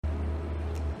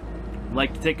I'd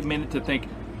like to take a minute to thank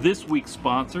this week's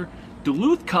sponsor,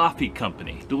 Duluth Coffee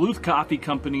Company. Duluth Coffee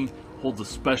Company holds a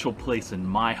special place in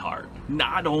my heart.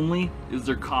 Not only is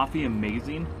their coffee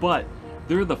amazing, but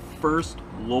they're the first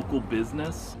local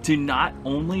business to not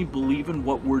only believe in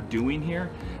what we're doing here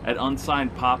at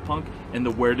Unsigned Pop Punk and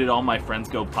the Where Did All My Friends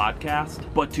Go podcast,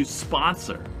 but to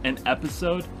sponsor an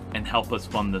episode and help us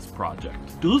fund this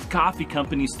project. Duluth Coffee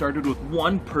Company started with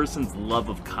one person's love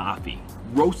of coffee,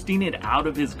 roasting it out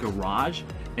of his garage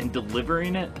and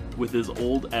delivering it with his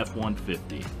old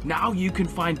F-150. Now you can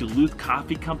find Duluth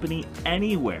Coffee Company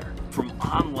anywhere, from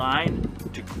online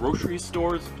to grocery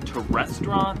stores to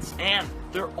restaurants and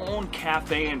their own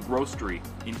cafe and roastery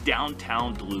in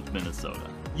downtown Duluth, Minnesota.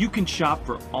 You can shop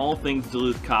for all things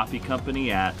Duluth Coffee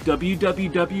Company at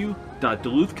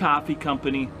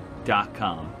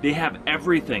www.duluthcoffeecompany.com. They have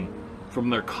everything from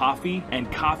their coffee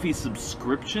and coffee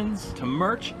subscriptions to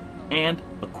merch and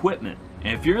equipment.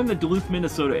 And if you're in the Duluth,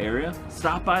 Minnesota area,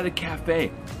 stop by the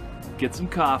cafe, get some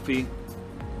coffee,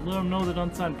 and let them know that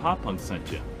Unsigned Pop Punk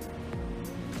sent you.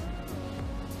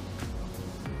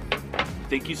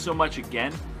 Thank you so much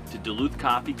again to Duluth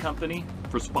Coffee Company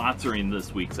for sponsoring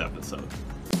this week's episode.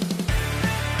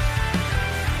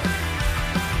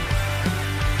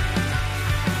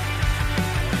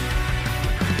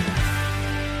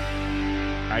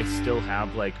 I still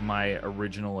have like my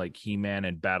original like He-Man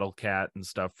and Battle Cat and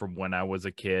stuff from when I was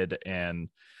a kid, and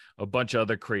a bunch of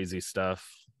other crazy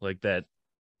stuff like that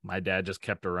my dad just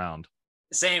kept around.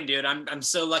 Same, dude. I'm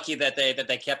so lucky that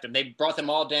they kept them. They brought them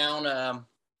all down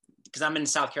because I'm in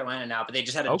South Carolina now, but they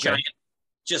just had a giant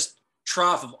just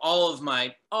trough of all of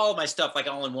my stuff like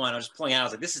all in one. I was just pulling out. I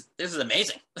was like, this is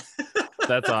amazing.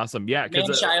 That's awesome. Yeah,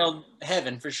 man-child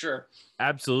heaven for sure.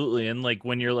 Absolutely. And like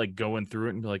when you're like going through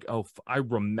it and be like, oh, I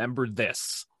remember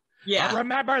this. Yeah, I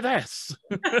remember this.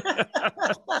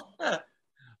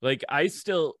 Like I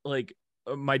still like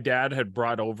my dad had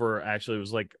brought over, actually it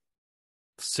was like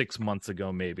 6 months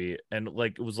ago maybe, and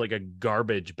like it was like a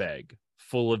garbage bag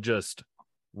full of just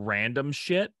random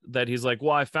shit that he's like,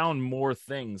 well, I found more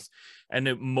things,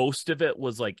 and most of it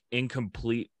was like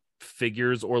incomplete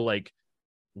figures or like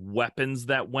weapons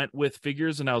that went with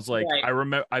figures. And I was like, right. I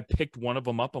remember I picked one of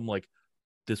them up. I'm like,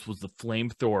 this was the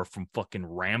flamethrower from fucking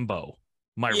Rambo,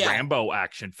 my Rambo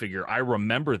action figure. I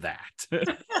remember that.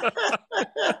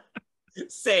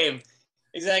 Same,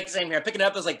 exact same here. Picking it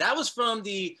up, I was like, that was from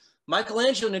the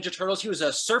Michelangelo Ninja Turtles. He was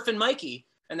a surfing Mikey,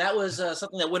 and that was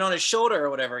something that went on his shoulder or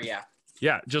whatever. Yeah,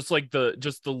 just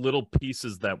the little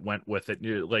pieces that went with it.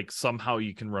 Like somehow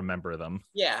you can remember them.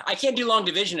 Yeah, I can't do long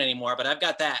division anymore, but I've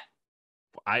got that.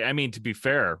 I mean, to be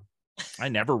fair, I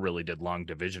never really did long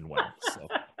division well. So.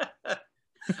 I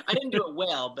didn't do it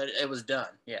well, but it was done.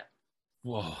 Yeah.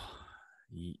 Whoa.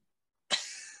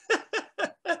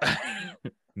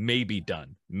 Maybe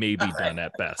done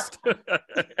at best.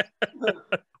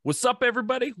 What's up,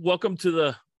 everybody? Welcome to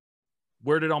the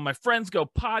Where Did All My Friends Go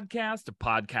podcast, a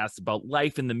podcast about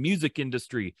life in the music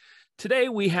industry. Today,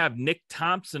 we have Nick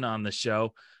Thompson on the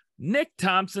show. Nick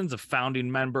Thompson's a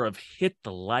founding member of Hit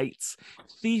the Lights,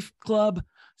 Thief Club,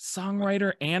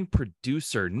 songwriter, and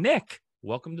producer. Nick,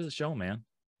 welcome to the show, man.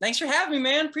 Thanks for having me,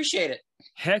 man. Appreciate it.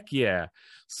 Heck yeah.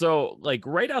 So, like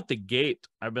right out the gate,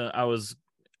 I was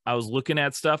looking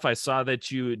at stuff. I saw that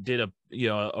you did a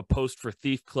post for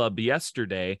Thief Club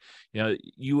yesterday.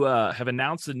 You have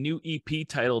announced a new EP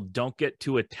titled "Don't Get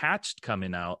Too Attached"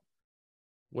 coming out.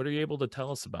 What are you able to tell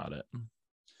us about it?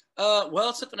 Well,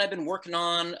 it's something I've been working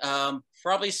on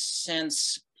probably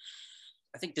since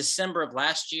I think December of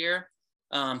last year.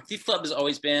 Thief Club has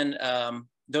always been,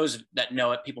 those that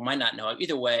know it, people might not know it.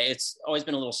 Either way, it's always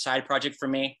been a little side project for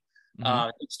me. Mm-hmm.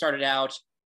 It started out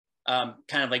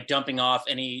kind of like dumping off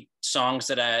any songs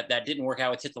that didn't work out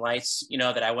with Hit the Lights,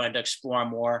 that I wanted to explore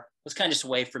more. It was kind of just a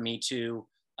way for me to,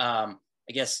 I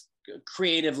guess,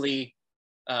 creatively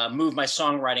move my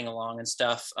songwriting along and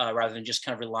stuff, rather than just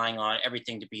kind of relying on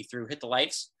everything to be through Hit the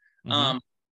Lights. Mm-hmm.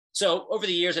 So over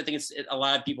the years, I think a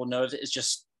lot of people know that it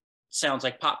just sounds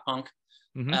like pop punk.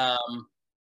 Mm-hmm.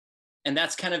 And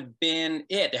that's kind of been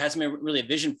it. There hasn't been really a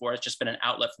vision for it. It's just been an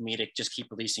outlet for me to just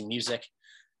keep releasing music.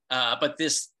 But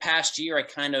this past year, I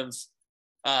kind of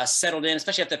settled in,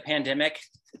 especially after the pandemic.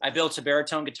 I built a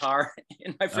baritone guitar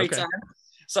in my free time.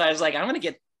 So I was like, I'm going to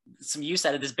get some use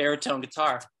out of this baritone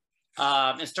guitar.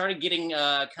 And started getting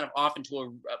kind of off into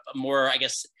a more, I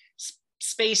guess,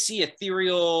 spacey,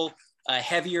 ethereal,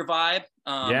 heavier vibe.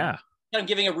 Kind of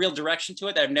giving a real direction to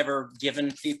it that I've never given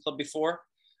Thief Club before.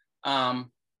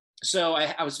 So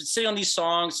I was sitting on these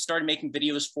songs, started making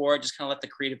videos for it, just kind of let the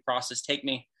creative process take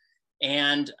me.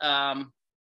 And that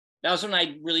was when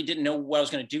I really didn't know what I was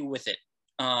going to do with it.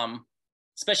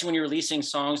 especially when you're releasing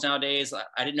songs nowadays.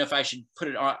 I didn't know if I should put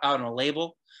it out on a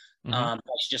label. I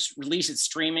should just release it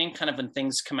streaming. Kind of when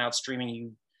things come out streaming,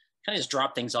 you kind of just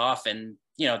drop things off, and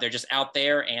they're just out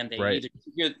there, and they either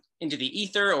get into the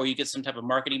ether or you get some type of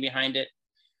marketing behind it.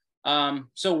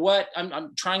 So what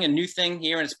I'm trying a new thing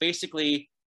here, and it's basically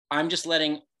I'm just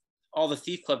letting all the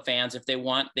Thief Club fans, if they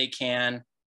want, they can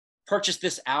purchase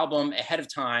this album ahead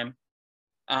of time,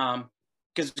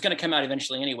 because it's going to come out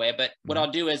eventually anyway. But what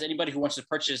I'll do is anybody who wants to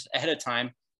purchase ahead of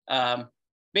time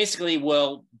basically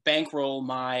will bankroll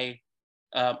my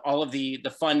all of the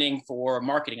funding for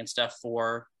marketing and stuff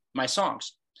for my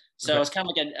songs. So it's kind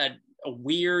of like a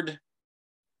weird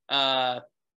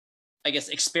I guess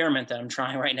experiment that I'm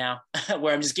trying right now,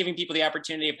 where I'm just giving people the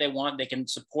opportunity, if they want, they can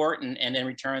support, and in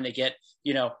return they get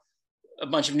a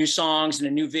bunch of new songs and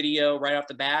a new video right off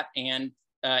the bat, and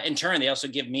in turn they also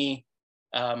give me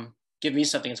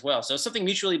something as well. So it's something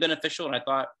mutually beneficial, and I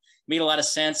thought made a lot of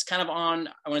sense, kind of on,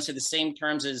 I want to say, the same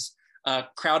terms as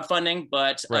crowdfunding,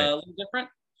 but a little different.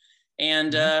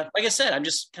 And like I said, I'm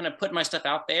just kind of putting my stuff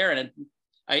out there, and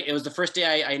it was the first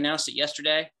day I announced it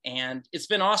yesterday, and it's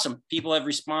been awesome. People have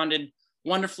responded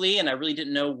wonderfully, and I really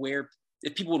didn't know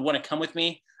if people would want to come with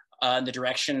me in the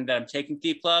direction that I'm taking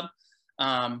Thief Club.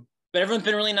 But everyone's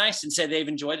been really nice and said they've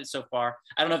enjoyed it so far.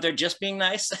 I don't know if they're just being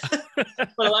nice, but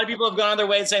a lot of people have gone on their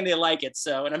way and saying they like it.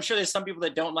 So, and I'm sure there's some people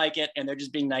that don't like it and they're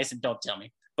just being nice and don't tell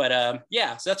me. But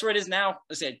yeah, so that's where it is now.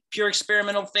 I said pure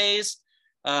experimental phase,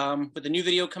 with the new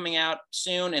video coming out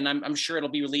soon, and I'm sure it'll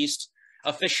be released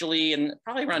officially and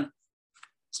probably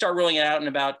start rolling it out in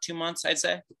about 2 months, I'd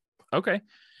say. Okay,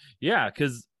 yeah,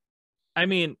 because I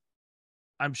mean,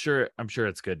 I'm sure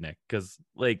it's good, Nick, because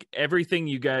like everything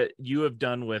you have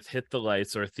done with Hit the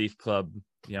Lights or Thief Club,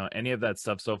 any of that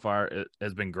stuff so far, it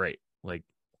has been great. Like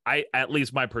at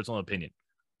least my personal opinion,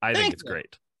 I think it's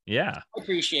great. Yeah, I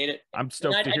appreciate it. I'm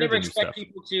stoked to hear I never the new expect stuff.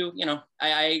 people to,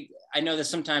 I know that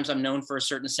sometimes I'm known for a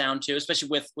certain sound too, especially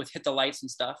with Hit the Lights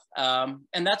and stuff.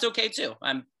 And that's okay too.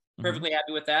 I'm perfectly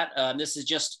happy with that. This is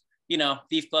just,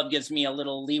 Thief Club gives me a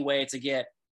little leeway to get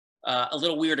a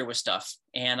little weirder with stuff,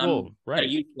 and I'm kind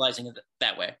of utilizing it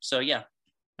that way. So yeah,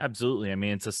 absolutely. I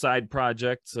mean, it's a side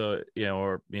project, so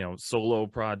or solo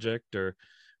project, or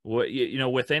what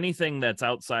with anything that's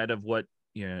outside of what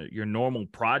your normal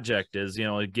project is.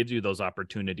 It gives you those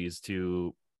opportunities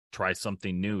to try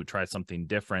something new, try something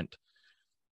different.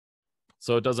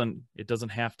 So it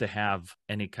doesn't have to have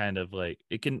any kind of like,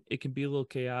 it can be a little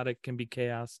chaotic, can be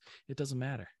chaos. It doesn't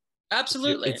matter.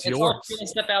 Absolutely. It's yours. All feeling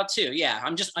stuff out too. Yeah.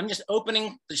 I'm just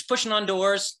opening, just pushing on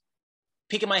doors,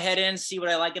 peeking my head in, see what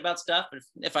I like about stuff.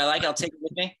 If I like, I'll take it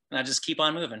with me, and I'll just keep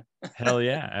on moving. Hell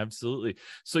yeah, absolutely.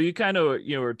 So you kind of,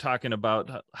 were talking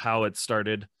about how it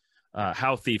started,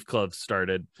 how Thief Club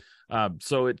started.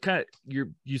 So it kind of,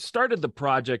 you started the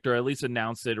project, or at least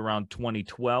announced it, around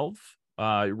 2012,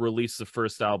 released the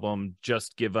first album,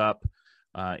 Just Give Up,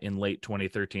 in late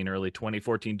 2013, early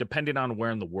 2014, depending on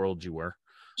where in the world you were.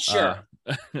 Sure.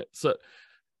 So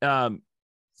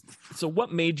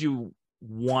what made you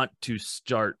want to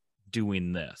start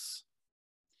doing this?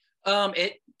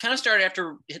 It kind of started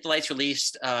after Hit the Lights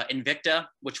released Invicta,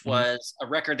 which was a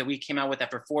record that we came out with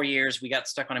after 4 years. We got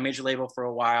stuck on a major label for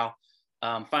a while.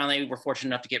 Finally, we were fortunate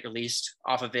enough to get released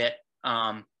off of it.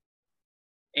 And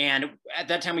at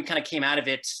that time, we kind of came out of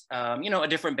it, a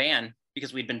different band,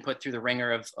 because we'd been put through the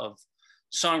ringer of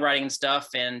songwriting and stuff.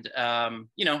 And,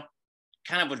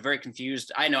 kind of was very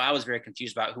confused. I know I was very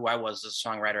confused about who I was as a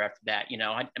songwriter after that.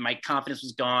 My confidence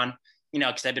was gone,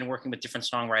 because I've been working with different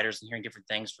songwriters and hearing different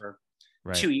things for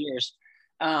 2 years.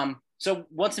 So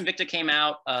once Invicta came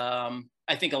out,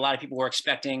 I think a lot of people were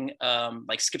expecting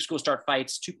like Skip School Start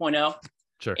Fights 2.0.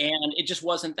 Sure. And it just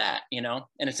wasn't that, and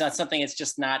it's not something, it's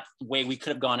just not the way we could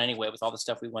have gone anyway with all the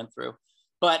stuff we went through.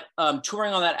 But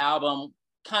touring on that album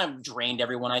kind of drained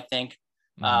everyone, I think,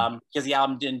 because the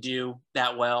album didn't do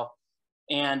that well.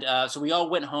 And so we all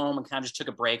went home and kind of just took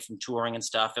a break from touring and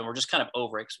stuff. And we're just kind of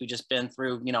over it, because we just been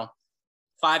through,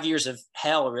 5 years of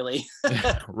hell, really.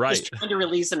 Right. Just trying to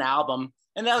release an album.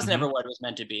 And that was never what it was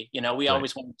meant to be. We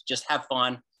always wanted to just have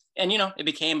fun. And, it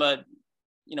became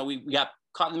we got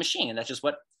caught in the machine, and that's just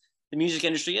what the music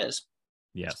industry is.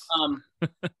 Yes.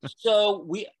 So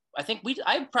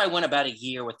I probably went about a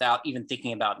year without even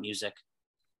thinking about music.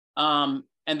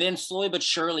 And then slowly but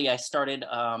surely, I started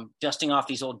dusting off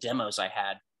these old demos I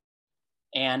had.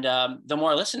 And the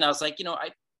more I listened, I was like,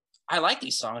 I like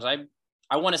these songs.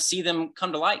 I want to see them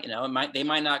come to light. They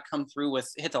might not come through with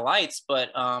Hit the Lights, but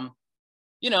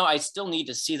I still need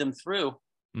to see them through.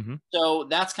 So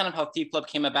that's kind of how Thief Club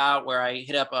came about, where I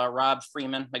hit up Rob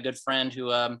Freeman, my good friend, who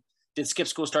did Skip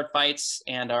School Start Fights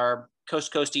and our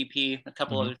Coast to Coast EP, a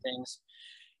couple other things.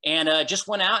 And just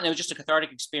went out, and it was just a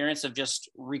cathartic experience of just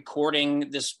recording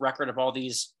this record of all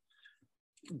these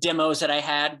demos that I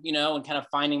had, you know, and kind of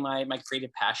finding my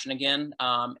creative passion again.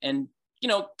 And, you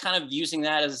know, kind of using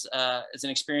that as an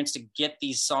experience to get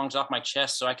these songs off my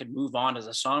chest so I could move on as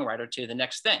a songwriter to the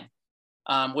next thing,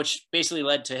 which basically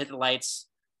led to Hit the Lights,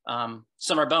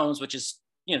 Summer Bones, which is,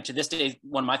 you know, to this day,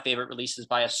 one of my favorite releases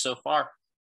by us so far.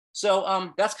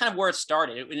 So that's kind of where it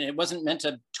started. It wasn't meant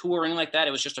to touring like that.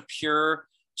 It was just a pure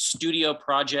studio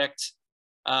project,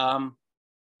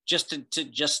 just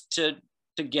to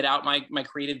get out my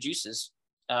creative juices.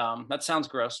 That sounds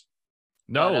gross.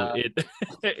 No,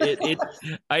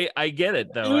 I get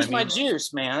it though. Use my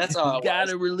juice, man. That's all. You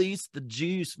gotta release the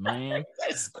juice, man.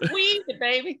 Squeeze it,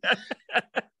 baby.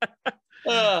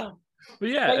 But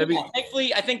yeah, I mean,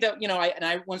 thankfully, I think that, you know,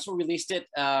 I once we released it,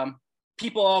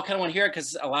 people all kind of want to hear it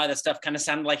because a lot of that stuff kind of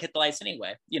sounded like Hit the Lights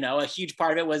anyway. You know, a huge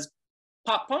part of it was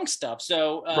pop punk stuff.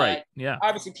 So right, yeah,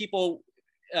 obviously people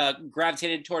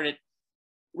gravitated toward it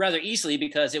rather easily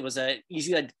because it was a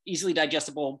easily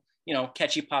digestible, you know,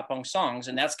 catchy pop punk songs,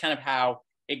 and that's kind of how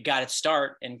it got its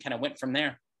start and kind of went from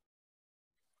there.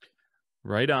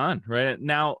 Right on. Right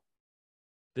now,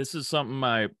 this is something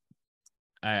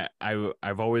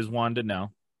I've always wanted to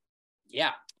know.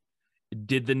 Yeah.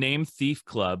 Did the name Thief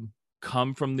Club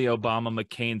come from the Obama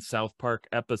McCain South Park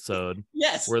episode?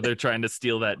 Yes. Where they're trying to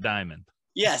steal that diamond?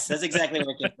 Yes, that's exactly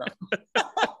where it came from.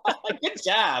 Good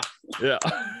job. Yeah.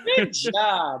 Good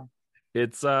job.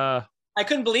 It's I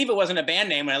couldn't believe it wasn't a band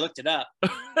name when I looked it up.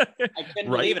 I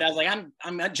couldn't believe it. I was like,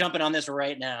 I'm not jumping on this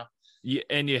right now. Yeah,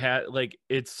 and you had like,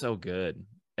 it's so good,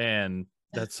 and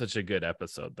that's such a good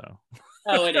episode though.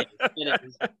 Oh, it is. It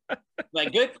is.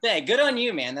 Like, good on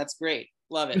you, man. That's great.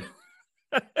 Love it.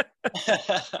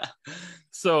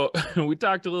 So we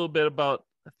talked a little bit about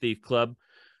Thief Club.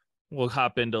 We'll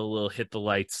hop into a little Hit the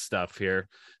Lights stuff here.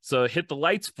 So Hit the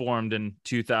Lights formed in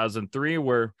 2003,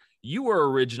 where you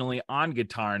were originally on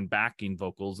guitar and backing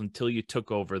vocals until you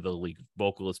took over the lead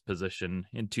vocalist position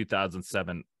in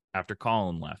 2007 after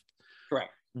Colin left.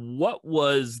 Correct. What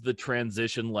was the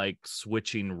transition like,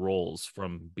 switching roles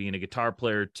from being a guitar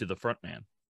player to the frontman?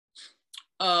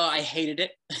 I hated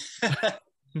it.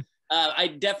 I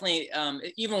definitely,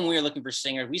 even when we were looking for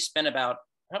singers, we spent about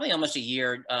probably almost a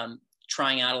year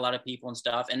trying out a lot of people and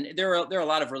stuff. And there are a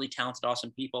lot of really talented,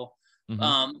 awesome people.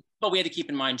 But we had to keep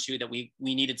in mind too that we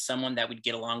needed someone that we'd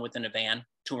get along with in a van,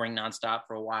 touring nonstop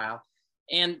for a while.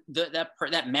 And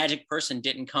that magic person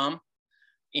didn't come.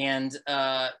 And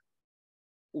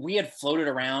we had floated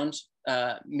around.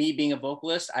 Me being a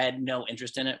vocalist, I had no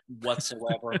interest in it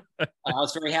whatsoever. I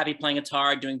was very happy playing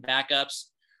guitar, doing backups.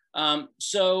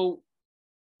 So,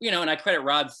 you know, and I credit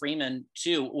Rob Freeman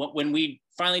too. When we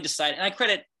finally decided, and I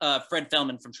credit Fred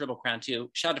Feldman from Triple Crown too.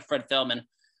 Shout out to Fred Feldman,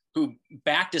 who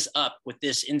backed us up with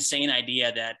this insane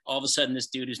idea that all of a sudden this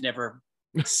dude who's never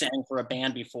sang for a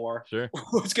band before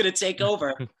was going to take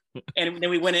over. And then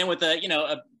we went in with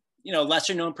a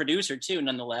lesser known producer too,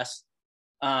 nonetheless.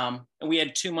 And we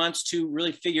had 2 months to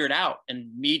really figure it out, and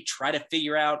me try to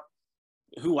figure out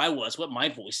who I was, what my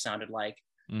voice sounded like.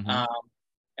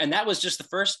 And that was just the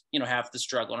first, half of the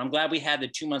struggle. And I'm glad we had the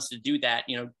 2 months to do that,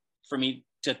 for me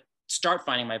to start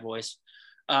finding my voice.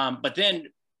 But then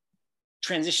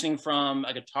transitioning from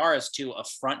a guitarist to a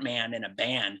frontman in a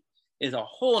band is a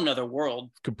whole nother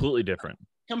world. Completely different.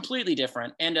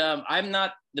 And I'm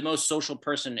not the most social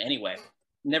person anyway.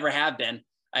 Never have been.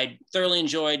 I thoroughly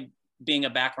enjoyed being a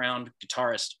background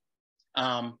guitarist.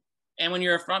 And when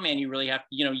you're a frontman, you really have,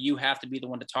 you have to be the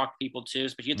one to talk to people too,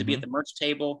 but you have to be at the merch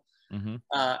table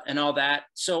and all that.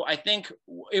 So I think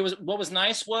what was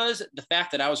nice was the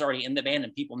fact that I was already in the band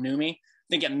and people knew me. I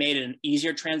think it made it an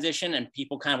easier transition, and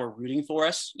people kind of were rooting for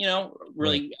us, we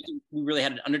really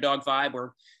had an underdog vibe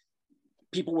where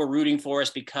people were rooting for us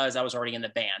because I was already in the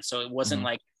band. So it wasn't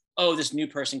like, oh, this new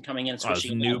person coming in and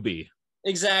switching. Newbie.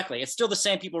 Exactly. It's still the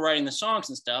same people writing the songs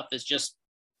and stuff. It's just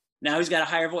now he's got a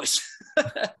higher voice.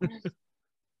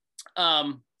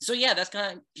 So yeah, that's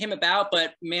kind of came about.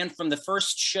 But man, from the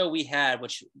first show we had,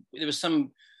 which there was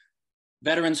some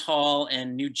Veterans Hall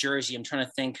in New Jersey. I'm trying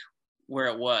to think where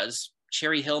it was.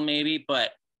 Cherry Hill maybe.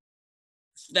 But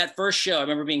that first show, I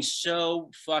remember being so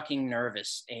fucking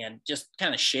nervous and just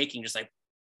kind of shaking, just like,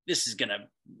 this is going to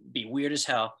be weird as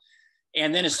hell.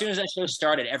 And then as soon as that show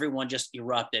started, everyone just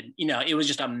erupted. It was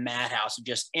just a madhouse of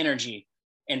just energy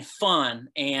and fun.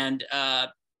 And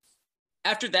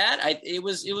after that, it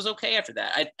was okay after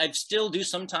that. I still do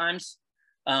sometimes.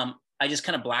 I just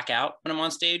kind of black out when I'm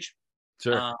on stage.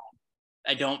 Sure.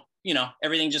 I don't you know,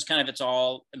 everything just kind of, it's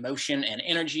all emotion and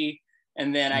energy.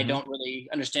 And then I Mhm. don't really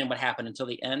understand what happened until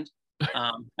the end.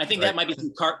 I think Right. that might be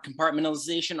some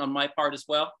compartmentalization on my part as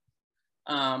well.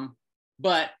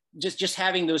 But just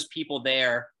having those people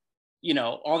there, you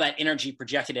know, all that energy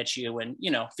projected at you, and,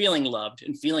 you know, feeling loved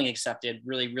and feeling accepted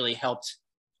really, really helped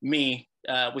me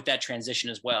with that transition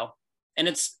as well. And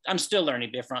I'm still learning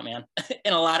to be a front man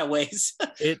in a lot of ways.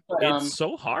 But It's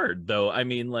so hard though. I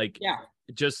mean, like, yeah,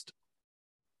 just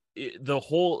the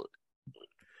whole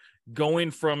going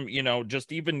from, you know,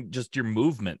 just even just your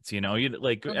movements, you know, you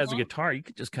like as a Mhm. guitar, you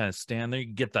could just kind of stand there,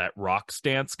 you get that rock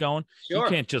stance going. You Sure.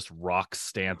 can't just rock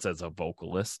stance as a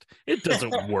vocalist. It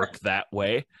doesn't work that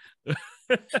way.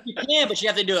 You can, but you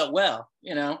have to do it well,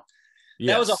 you know.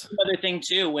 That was a Yes. whole other thing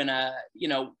too, when you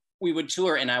know, we would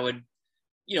tour and I would,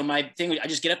 you know, my thing, I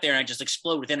just get up there and I just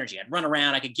explode with energy. I'd run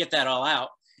around, I could get that all out.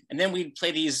 And then we'd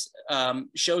play these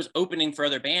shows opening for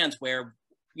other bands where,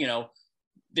 you know,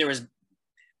 there was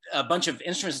a bunch of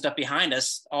instruments and stuff behind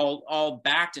us, all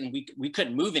backed, and we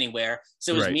couldn't move anywhere.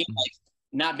 So it was Right. me like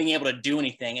not being able to do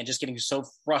anything and just getting so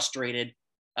frustrated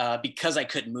because I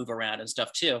couldn't move around and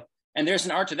stuff too. And there's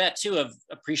an art to that too, of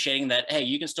appreciating that, hey,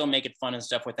 you can still make it fun and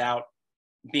stuff without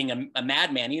being a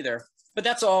madman either. But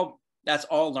that's all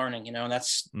learning, you know, and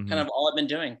that's kind Mhm. of all I've been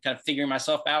doing, kind of figuring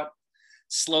myself out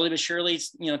slowly but surely,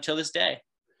 you know, till this day.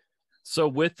 So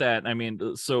with that, I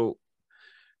mean, so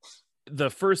the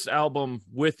first album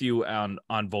with you on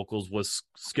vocals was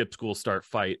Skip School Start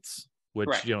Fights, which,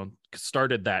 Correct. you know,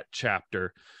 started that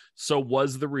chapter. So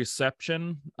was the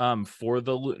reception for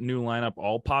the new lineup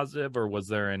all positive, or was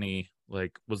there any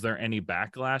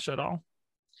backlash at all?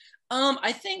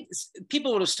 I think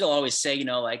people would still always say, you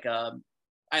know, like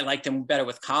I like them better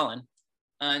with Colin,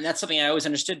 and that's something I always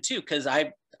understood too, because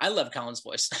I love Colin's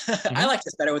voice. I Mhm. like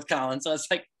this better with Colin, so it's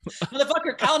like,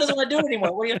 motherfucker, Colin doesn't want to do it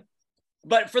anymore. What are you?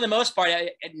 But for the most part,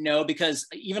 no, because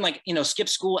even like, you know, Skip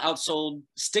School outsold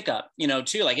Stick Up, you know,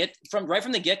 too. Like it from right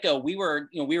from the get go, we were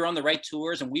on the right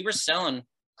tours and we were selling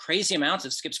crazy amounts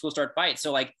of Skip School Start Fight.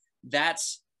 So like that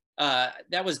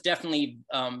was definitely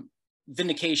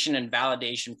vindication and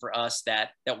validation for us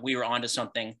that we were onto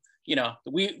something, you know,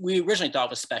 we originally thought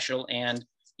was special, and,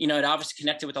 you know, it obviously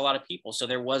connected with a lot of people. So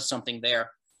there was something there.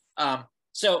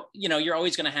 So, you know, you're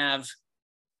always going to have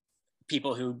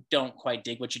people who don't quite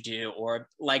dig what you do, or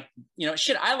like, you know,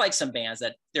 shit, I like some bands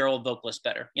that their old vocalist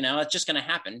better, you know, it's just going to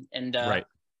happen. And, Right.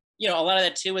 you know, a lot of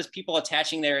that too is people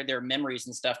attaching their memories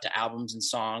and stuff to albums and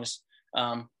songs.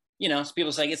 You know, so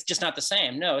people's like, it's just not the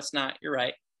same. No, it's not. You're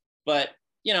right. But,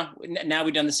 you know, now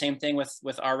we've done the same thing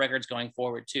with our records going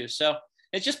forward too. So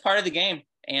it's just part of the game.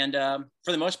 And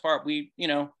for the most part, we, you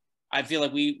know, I feel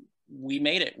like we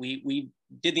made it. We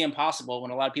did the impossible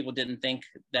when a lot of people didn't think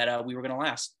that we were going to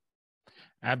last.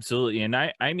 Absolutely. And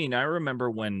I mean, I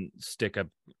remember when Stick Up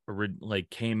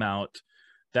like came out,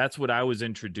 that's what I was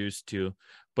introduced to,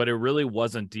 but it really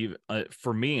wasn't even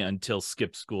for me until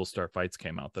Skip School Start Fights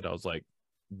came out that I was like,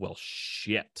 well,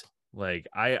 shit. Like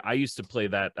I used to play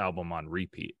that album on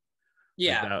repeat. Like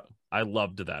Yeah. that, I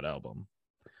loved that album.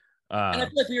 And I feel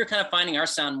like we were kind of finding our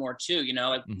sound more too, you know,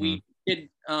 like Mhm. we did,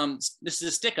 this is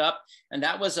a Stick Up, and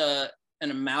that was an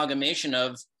amalgamation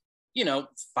of, you know,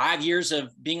 5 years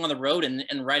of being on the road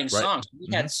and writing Right. songs. We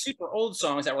had super old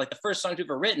songs that were like the first songs we've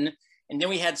ever written. And then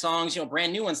we had songs, you know,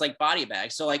 brand new ones like Body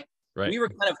Bag. So like Right. we were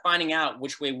kind of finding out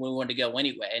which way we wanted to go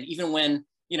anyway. And even when,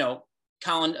 you know,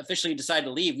 Colin officially decided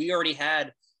to leave, we already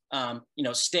had, you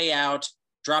know, Stay Out,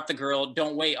 Drop the Girl,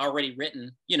 Don't Wait already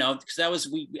written, you know, because that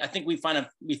was, I think we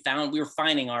were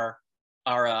finding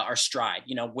our stride,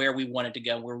 you know, where we wanted to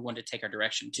go, where we wanted to take our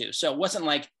direction too. So it wasn't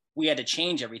like we had to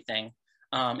change everything.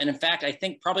 And in fact, I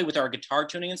think probably with our guitar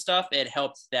tuning and stuff, it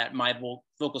helped that my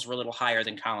vocals were a little higher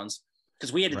than Colin's,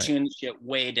 because we had to tune shit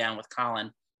way down with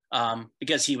Colin,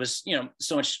 because he was, you know,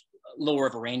 so much lower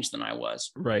of a range than I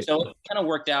was. Right. So it kind of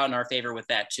worked out in our favor with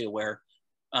that too, where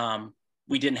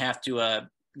we didn't have to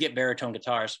get baritone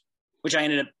guitars, which I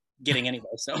ended up getting anyway.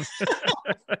 So,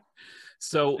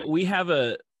 so we have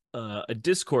a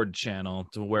Discord channel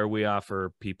to where we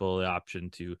offer people the option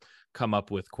to come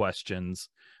up with questions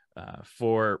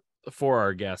for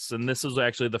our guests, and this is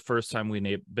actually the first time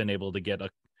we've been able to get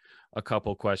a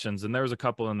couple questions, and there was a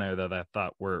couple in there that I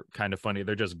thought were kind of funny.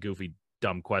 They're just goofy,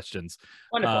 dumb questions.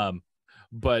 wonderful.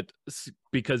 But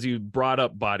because you brought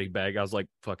up Body Bag, I was like,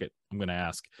 fuck it, I'm gonna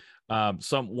ask.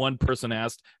 One person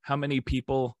asked, how many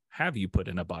people have you put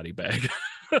in a body bag?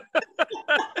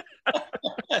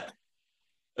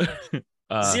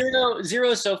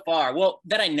 Zero so far. Well,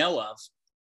 that I know of.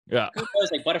 Yeah. Who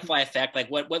knows, like butterfly effect, like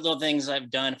what little things I've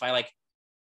done. If I like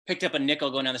picked up a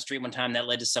nickel going down the street one time that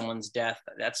led to someone's death.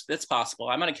 That's possible.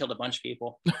 I might have killed a bunch of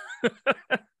people.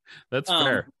 That's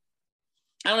fair.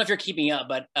 I don't know if you're keeping up,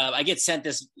 but I get sent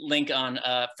this link on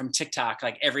from TikTok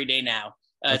like every day now.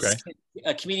 Okay. It's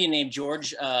a comedian named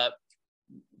George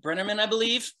Brennerman, I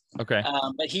believe. Okay.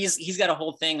 But he's got a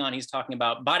whole thing on. He's talking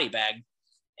about body bag,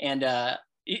 and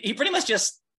he pretty much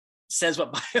just says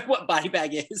what body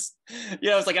bag is.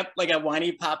 It's like a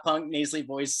whiny pop punk nasally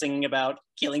voice singing about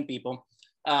killing people,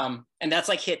 and that's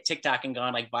like hit TikTok and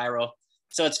gone like viral.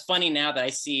 So it's funny now that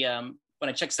I see when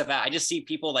I check stuff out, I just see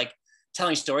people like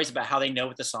telling stories about how they know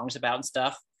what the song's about and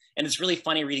stuff, and it's really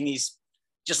funny reading these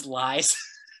just lies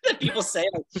that people say.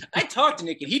 Like, I talked to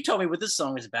Nick and he told me what this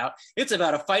song is about. It's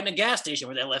about a fight in a gas station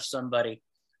where they left somebody,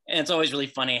 and it's always really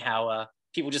funny how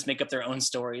people just make up their own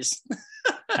stories.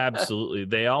 Absolutely,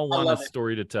 they all want a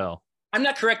story to tell. I'm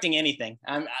not correcting anything.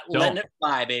 I'm letting it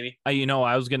fly, baby. I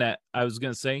was gonna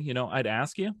say, I'd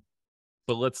ask you,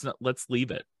 but let's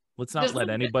leave it. Let's not let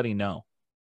anybody know.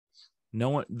 No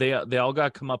one, they all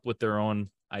got to come up with their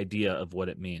own idea of what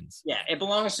it means. Yeah, it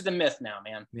belongs to the myth now,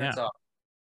 man. That's all.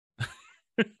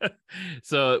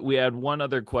 So we had one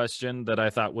other question that I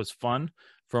thought was fun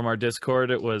from our Discord.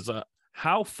 It was,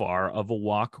 how far of a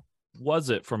walk was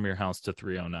it from your house to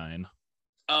 309?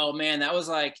 Oh man, that was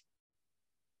like,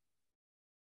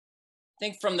 I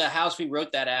think from the house we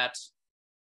wrote that at,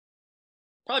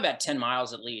 probably about 10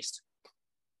 miles at least.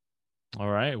 All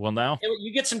right. Well, now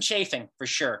you get some chafing for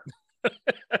sure.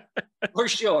 For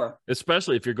sure.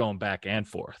 Especially if you're going back and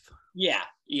forth. Yeah.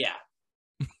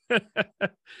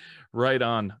 Right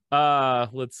on.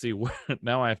 Let's see.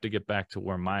 Now I have to get back to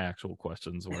where my actual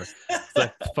questions were.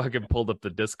 I fucking pulled up the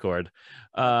Discord.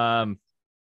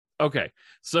 Okay.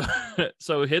 So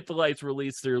Hit the Lights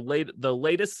released the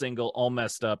latest single, All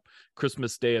Messed Up,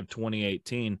 Christmas Day of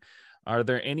 2018. Are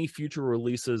there any future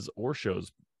releases or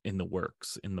shows in the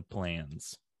works, in the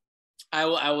plans? I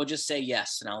will just say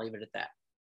yes, and I'll leave it at that.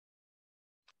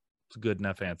 It's a good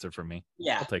enough answer for me.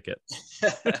 Yeah, I'll take it.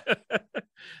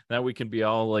 Now we can be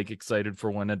all like excited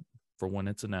for when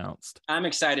it's announced. I'm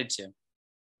excited too.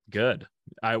 Good.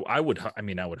 I would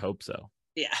hope so.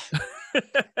 Yeah.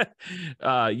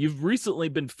 You've recently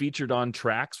been featured on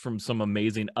tracks from some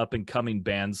amazing up and coming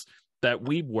bands that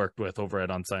we've worked with over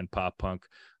at Unsigned Pop Punk.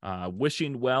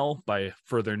 Wishing Well by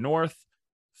Further North,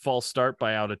 False Start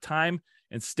by Out of Time,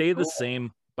 and Stay the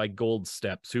Same by Gold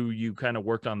Steps, who you kind of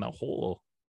worked on the whole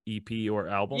EP or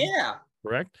album. Yeah.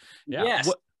 Correct? Yeah. Yes.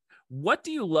 What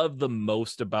do you love the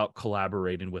most about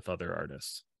collaborating with other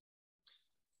artists?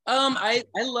 I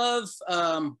love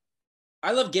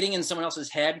getting in someone else's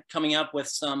head, coming up with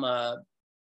some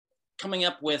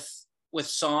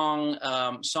song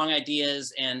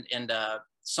ideas and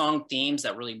song themes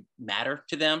that really matter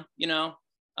to them,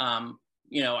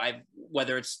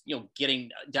 whether it's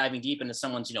diving deep into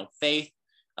someone's faith,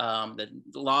 the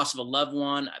loss of a loved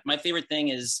one. My favorite thing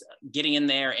is getting in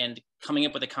there and coming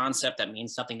up with a concept that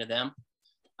means something to them.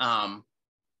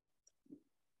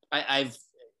 I've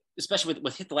especially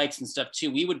with Hit the Lights and stuff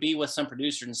too, we would be with some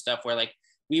producers and stuff where like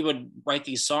we would write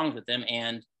these songs with them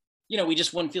and we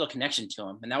just wouldn't feel a connection to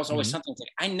them, and that was always something like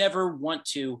I never want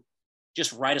to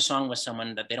just write a song with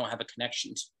someone that they don't have a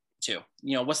connection to.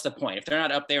 What's the point if they're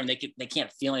not up there and they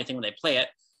can't feel anything when they play it?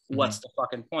 What's the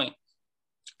fucking point?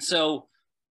 So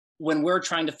when we're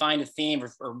trying to find a theme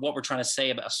or what we're trying to say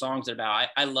about songs about,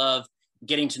 I love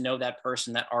getting to know that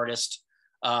person, that artist,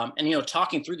 and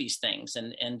talking through these things,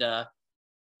 and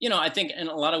I think in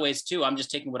a lot of ways too, I'm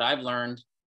just taking what I've learned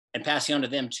and passing on to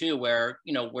them too, where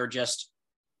we're just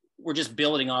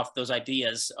building off those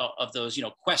ideas of those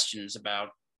questions about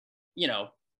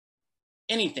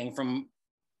anything from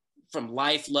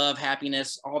life, love,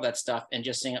 happiness, all that stuff, and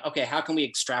just saying, okay, how can we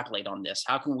extrapolate on this?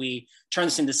 How can we turn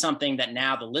this into something that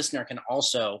now the listener can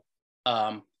also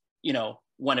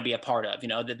want to be a part of,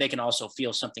 that they can also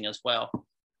feel something as well.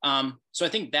 So I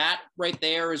think that right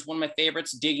there is one of my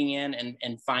favorites, digging in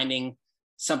and finding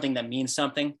something that means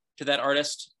something to that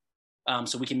artist,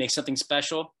 so we can make something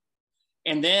special.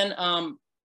 And then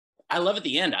I love at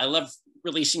the end, I love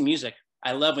releasing music.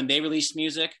 I love when they release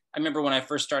music. I remember when I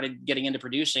first started getting into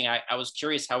producing, I was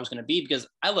curious how it was going to be because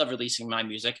I love releasing my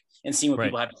music and seeing what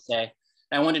people have to say.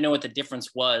 And I wanted to know what the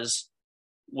difference was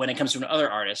when it comes to another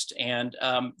artist. And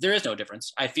there is no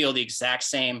difference. I feel the exact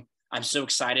same. I'm so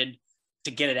excited to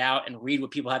get it out and read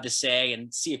what people have to say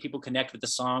and see if people connect with the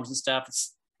songs and stuff.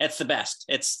 It's the best.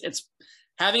 It's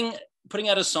putting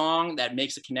out a song that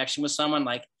makes a connection with someone.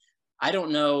 Like, I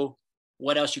don't know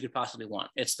what else you could possibly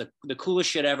want. It's the coolest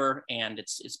shit ever. And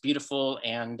it's beautiful.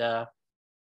 And I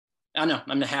don't know,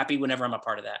 I'm happy whenever I'm a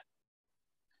part of that.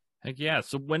 Heck yeah.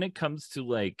 So when it comes to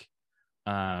like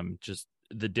just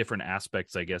the different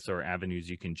aspects, I guess, or avenues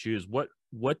you can choose,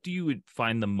 what do you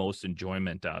find the most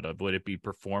enjoyment out of? Would it be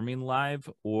performing live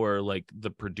or like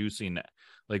the producing,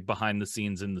 like behind the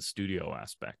scenes in the studio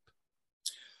aspect?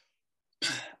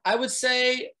 I would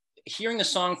say hearing a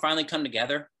song finally come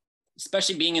together,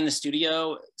 especially being in the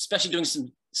studio, especially doing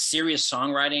some serious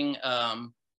songwriting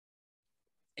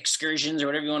excursions or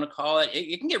whatever you want to call it,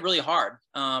 it can get really hard.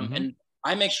 And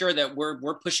I make sure that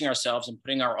we're pushing ourselves and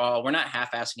putting our all. We're not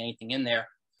half-assing anything in there.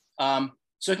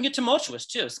 So it can get tumultuous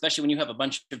too, especially when you have a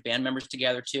bunch of band members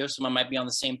together too. Someone might be on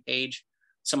the same page,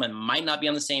 someone might not be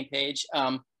on the same page.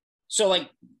 So like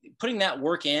putting that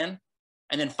work in,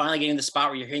 and then finally getting the spot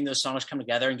where you're hearing those songs come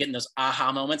together and getting those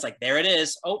aha moments, like there it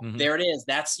is. Oh, there it is.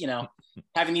 That's, you know,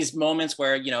 having these moments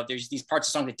where, you know, there's these parts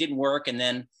of songs that didn't work, and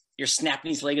then you're snapping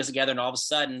these Legos together, and all of a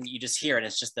sudden you just hear it.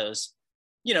 It's just those,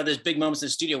 you know, there's big moments in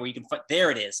the studio where you can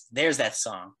there it is. There's that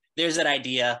song. There's that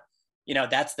idea. You know,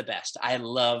 that's the best. I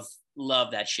love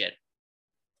that shit.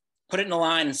 Put it in a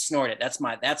line and snort it. That's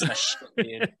my shit,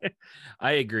 dude.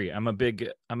 I agree. I'm a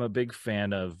big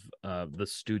fan of the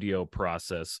studio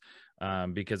process,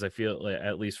 because I feel like,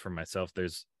 at least for myself,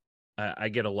 I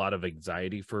get a lot of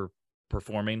anxiety for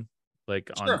performing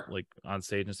like on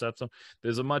stage and stuff. So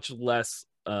there's a much less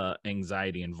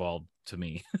anxiety involved to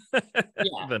me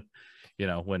than, you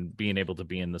know, when being able to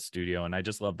be in the studio. And I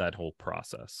just love that whole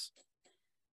process.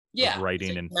 Yeah,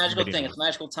 writing it's a magical thing. It's a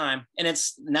magical time, and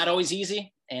it's not always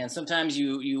easy. And sometimes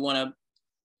you want to.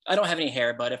 I don't have any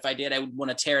hair, but if I did, I would want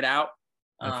to tear it out.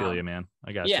 I feel you, man.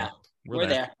 I got you. Yeah, we're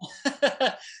there.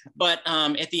 But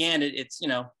at the end, it's, you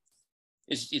know,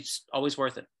 it's always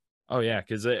worth it. Oh yeah,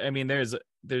 because I mean, there's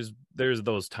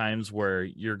those times where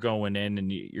you're going in and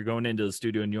you're going into the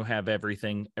studio and you'll have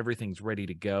everything's ready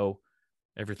to go.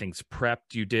 Everything's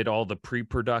prepped. You did all the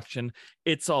pre-production.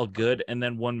 It's all good. And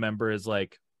then one member is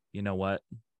like, you know what?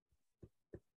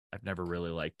 I've never really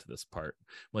liked this part.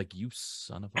 I'm like, you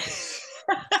son of a bitch.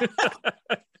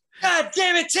 God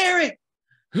damn it, Terry.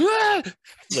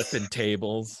 Flipping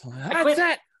tables. That's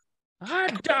it.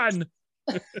 I'm done.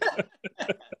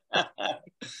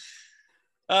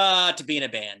 To be in a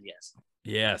band, yes.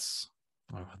 Yes.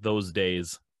 Oh, those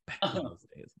days. Those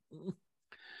days.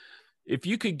 If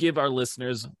you could give our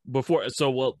listeners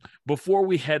before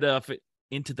we head up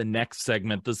into the next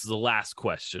segment, this is the last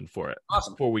question for it.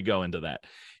 Awesome. Before we go into that,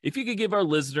 if you could give our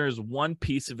listeners one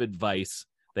piece of advice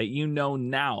that you know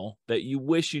now that you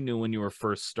wish you knew when you were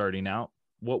first starting out,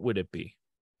 what would it be?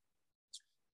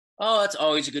 Oh, that's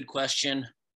always a good question.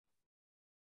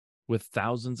 With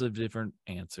thousands of different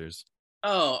answers.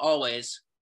 Oh, always.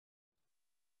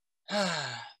 I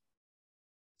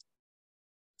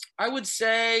would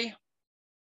say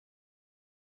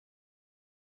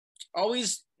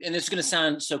always, and it's going to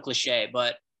sound so cliche,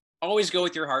 but always go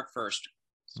with your heart first,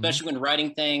 especially when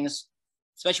writing things,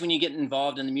 especially when you get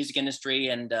involved in the music industry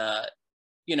and,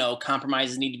 you know,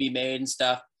 compromises need to be made and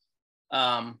stuff.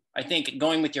 I think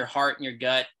going with your heart and your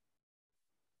gut,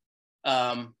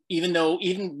 even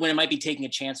when it might be taking a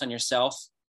chance on yourself,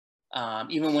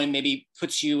 even when it maybe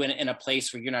puts you in a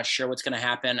place where you're not sure what's going to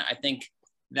happen, I think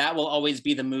that will always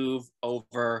be the move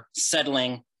over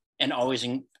settling and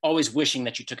always wishing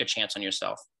that you took a chance on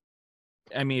yourself.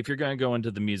 I mean, if you're going to go into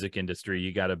the music industry,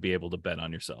 you got to be able to bet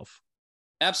on yourself.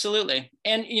 Absolutely.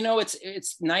 And, you know,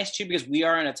 it's nice too, because we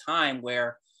are in a time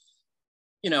where,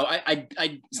 you know,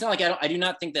 it's not like I do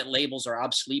not think that labels are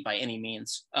obsolete by any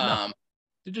means. No,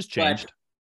 they just changed.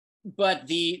 But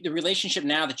the relationship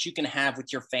now that you can have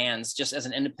with your fans, just as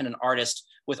an independent artist,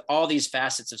 with all these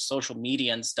facets of social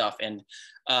media and stuff, and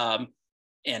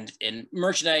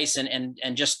merchandise and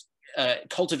just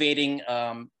cultivating,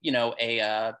 you know,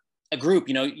 a group,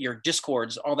 you know, your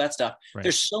Discords, all that stuff. Right.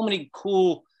 There's so many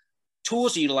cool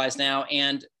tools to utilize now,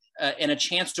 and a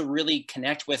chance to really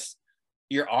connect with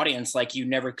your audience like you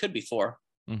never could before.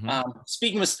 I'm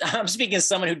speaking as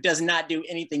someone who does not do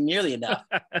anything nearly enough,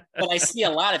 but I see a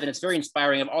lot of it. It's very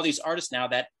inspiring of all these artists now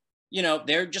that, you know,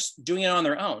 they're just doing it on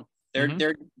their own.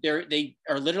 They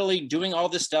are literally doing all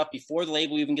this stuff before the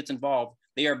label even gets involved.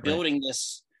 They are building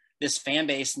this fan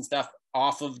base and stuff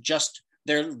off of just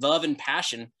their love and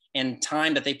passion and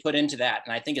time that they put into that.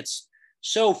 And I think it's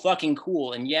so fucking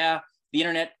cool. And yeah, the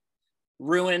internet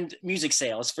ruined music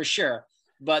sales for sure,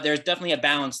 but there's definitely a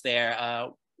balance there.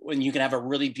 When you can have a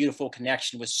really beautiful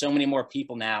connection with so many more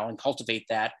people now and cultivate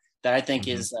that I think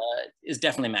is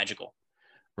definitely magical.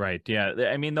 Right. Yeah.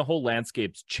 I mean, the whole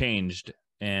landscape's changed.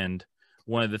 And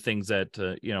one of the things that,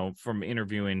 you know, from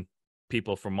interviewing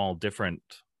people from all different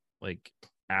like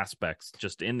aspects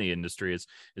just in the industry is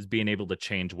being able to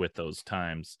change with those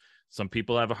times. Some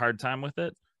people have a hard time with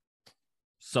it.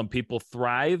 Some people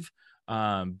thrive.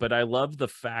 But I love the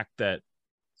fact that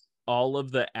all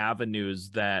of the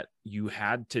avenues that you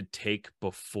had to take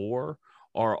before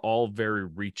are all very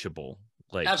reachable,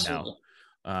 like Absolutely.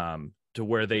 now, to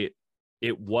where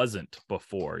it wasn't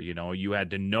before. You know, you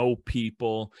had to know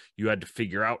people, you had to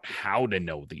figure out how to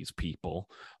know these people.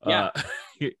 Yeah.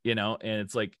 You know, and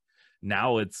it's like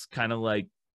now it's kind of like,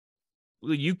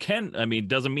 well, you can, I mean,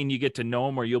 doesn't mean you get to know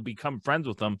them or you'll become friends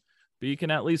with them, but you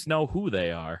can at least know who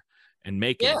they are and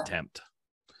make an attempt.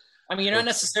 I mean, you're not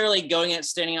necessarily going out,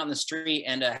 standing out in the street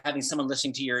and having someone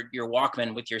listening to your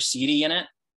Walkman with your CD in it,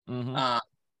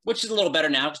 which is a little better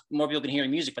now. More people can hear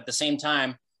music, but at the same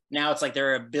time, now it's like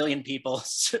there are a billion people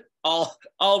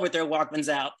all with their Walkmans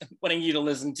out, wanting you to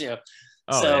listen to.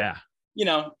 Oh, so, yeah. You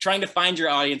know, trying to find your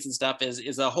audience and stuff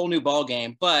is a whole new ball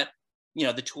game. But you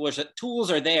know, the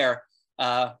tools are there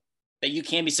that you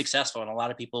can be successful, and a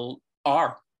lot of people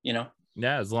are. You know.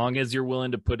 Yeah, as long as you're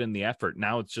willing to put in the effort.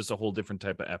 Now it's just a whole different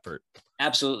type of effort.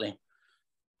 Absolutely.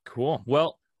 Cool.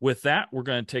 Well, with that, we're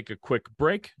going to take a quick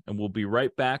break, and we'll be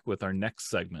right back with our next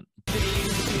segment.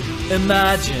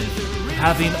 Imagine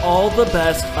having all the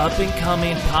best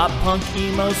up-and-coming pop, punk,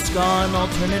 emo, ska, and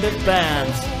alternative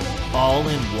bands all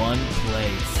in one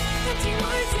place.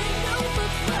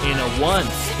 In a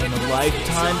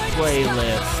once-in-a-lifetime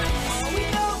playlist.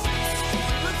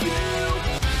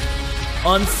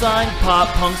 Unsigned Pop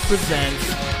Punk presents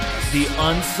the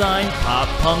Unsigned Pop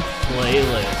Punk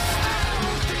Playlist.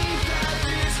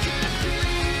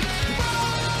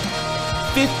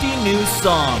 50 new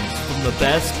songs from the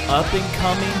best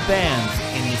up-and-coming bands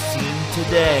in the scene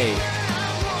today.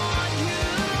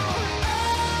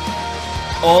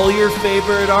 All your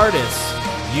favorite artists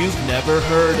you've never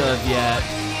heard of yet.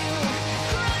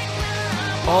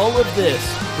 All of this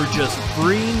for just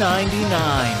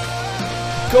 $3.99.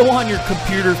 Go on your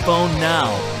computer phone now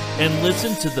and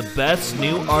listen to the best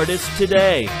new artists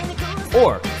today.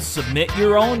 Or submit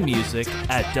your own music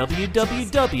at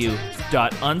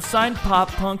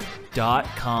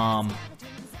www.unsignedpoppunk.com.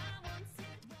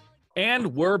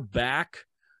 And we're back.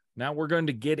 Now we're going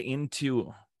to get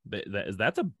into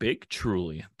that's a big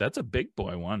Truly. That's a big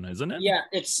boy one, isn't it? Yeah,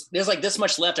 there's like this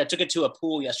much left. I took it to a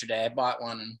pool yesterday. I bought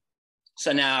one, and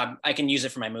so now I can use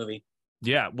it for my movie.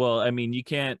 Yeah, well, I mean, you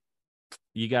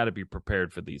got to be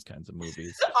prepared for these kinds of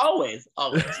movies. Always.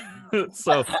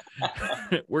 So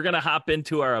we're going to hop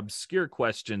into our obscure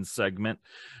questions segment.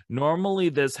 Normally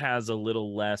this has a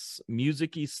little less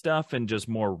music-y stuff and just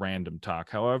more random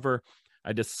talk. However,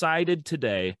 I decided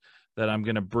today that I'm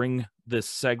going to bring this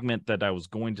segment that I was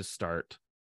going to start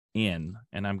in,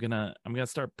 and I'm going to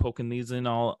start poking these in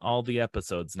all the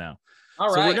episodes now.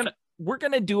 All right. So we're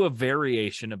going to do a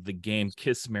variation of the game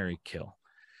Kiss, Marry, Kill.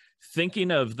 Thinking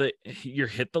of your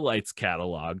Hit the Lights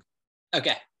catalog.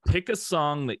 Okay. Pick a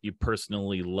song that you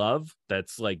personally love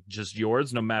that's like just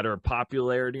yours, no matter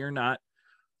popularity or not.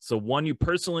 So one you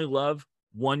personally love,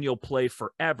 one you'll play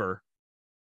forever,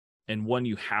 and one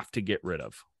you have to get rid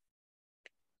of.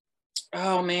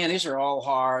 Oh man, these are all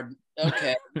hard.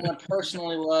 Okay. I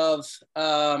personally love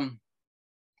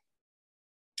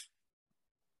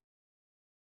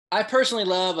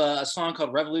a song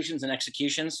called Revolutions and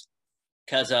Executions,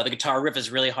 because the guitar riff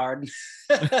is really hard.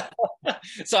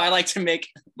 So I like to make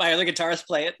my other guitarists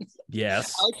play it.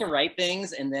 Yes. I like to write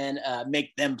things and then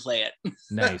make them play it.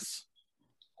 Nice.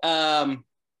 Now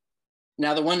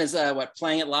the one is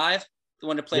playing it live? The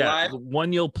one to play live? The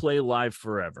one you'll play live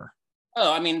forever.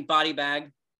 Oh, I mean, Body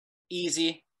Bag.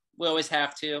 Easy. We always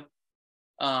have to.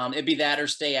 It'd be that or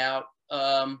Stay Out.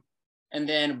 And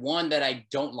then one that I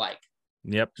don't like.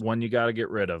 Yep, one you got to get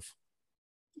rid of.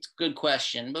 It's a good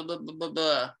question.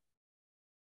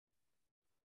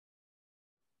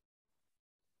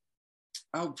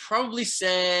 I'll probably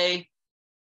say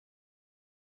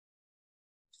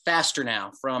Faster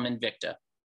Now from Invicta.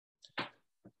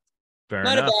 Fair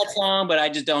Not enough. a bad song, but I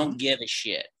just don't give a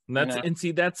shit. And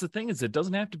see, that's the thing, is it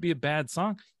doesn't have to be a bad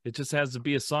song. It just has to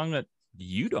be a song that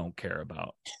you don't care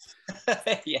about.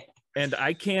 Yeah. And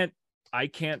I can't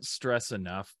stress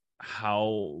enough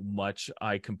how much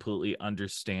I completely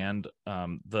understand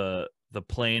the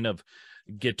playing of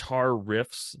guitar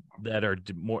riffs that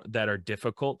are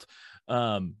difficult.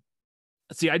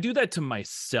 See, I do that to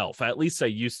myself. At least I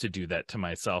used to do that to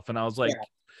myself. And I was like,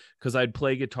 because I'd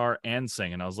play guitar and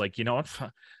sing, and I was like, you know what?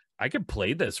 I could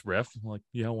play this riff. I'm like,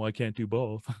 yeah, well, I can't do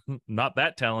both. Not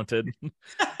that talented.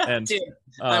 And Dude,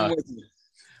 I'm with you.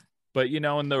 But you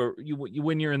know,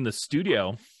 when you're in the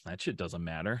studio, that shit doesn't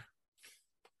matter.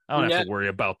 I don't have Yeah. to worry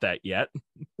about that yet.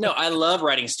 No, I love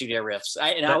writing studio riffs.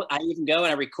 I even go and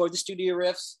I record the studio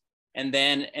riffs, and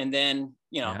then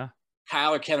you know, Yeah.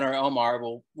 Kyle or Kevin or Omar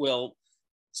will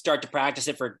start to practice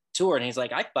it for tour, and he's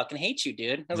like, "I fucking hate you,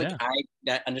 dude." I was Yeah.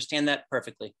 like, I understand that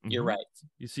perfectly. You're Mhm. right.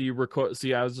 You see, you record.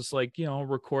 See, I was just like,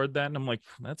 record that, and I'm like,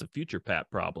 that's a future Pat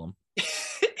problem.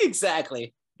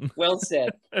 Exactly. Well said.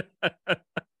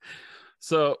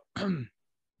 So,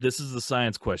 this is the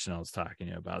science question I was talking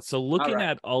to you about. So, looking right.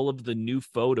 at all of the new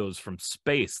photos from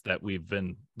space that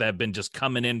have been just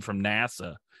coming in from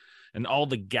NASA, and all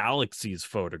the galaxies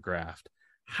photographed,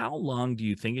 how long do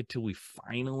you think it till we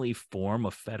finally form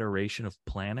a federation of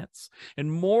planets?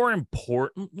 And more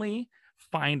importantly,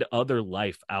 find other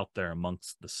life out there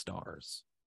amongst the stars?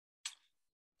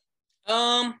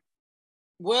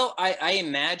 Well, I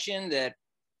imagine that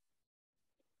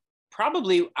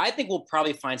I think we'll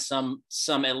probably find some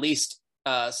at least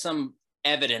some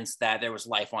evidence that there was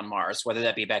life on Mars, whether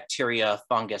that be bacteria,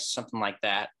 fungus, something like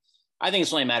that. I think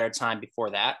it's only a matter of time before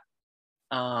that.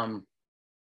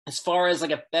 As far as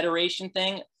like a federation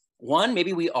thing,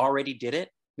 maybe we already did it.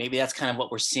 Maybe that's kind of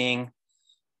what we're seeing,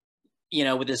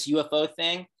 with this UFO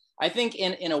thing. I think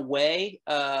in a way,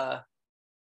 I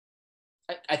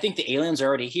think the aliens are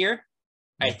already here.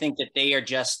 I think that they are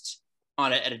just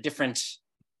at a different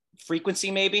frequency,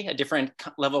 maybe a different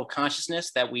level of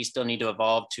consciousness that we still need to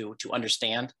evolve to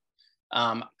understand.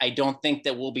 I don't think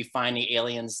that we'll be finding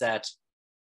aliens that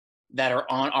are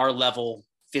on our level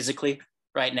physically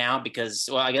right now, because,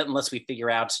 well, I guess unless we figure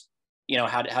out,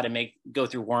 how to go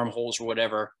through wormholes or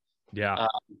whatever. Yeah.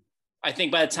 I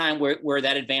think by the time we're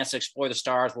that advanced to explore the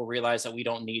stars, we'll realize that we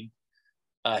don't need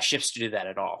ships to do that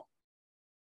at all.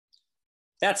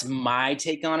 That's my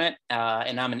take on it,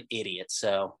 and I'm an idiot,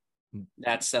 so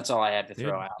that's all I had to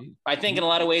throw out. I think in a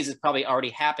lot of ways it's probably already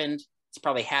happened. It's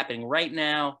probably happening right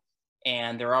now,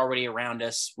 and they're already around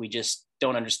us. We just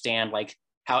don't understand, like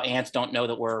how ants don't know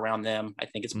that we're around them. I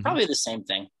think it's probably the same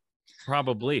thing.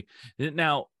 Probably.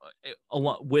 Now,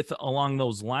 along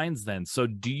those lines, then, so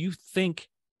do you think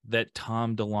that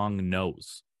Tom DeLonge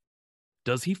knows?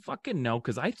 Does he fucking know?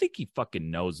 Because I think he fucking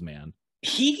knows, man.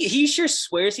 He sure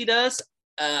swears he does.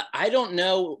 I don't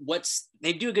know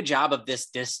they do a good job of this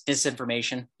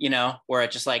disinformation, where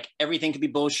it's just like everything could be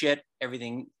bullshit.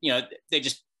 Everything, they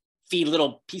just feed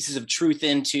little pieces of truth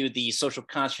into the social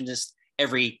consciousness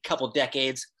every couple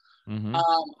decades. Mm-hmm.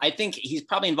 I think he's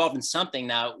probably involved in something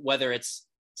now, whether it's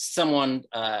someone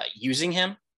using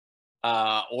him,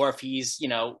 or if he's,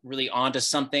 really onto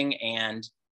something and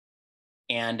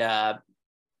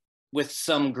with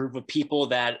some group of people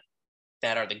that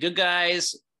are the good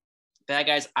guys, bad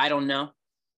guys. I don't know.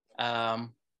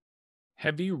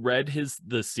 Have you read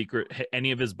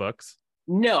any of his books?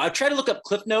 No, I've tried to look up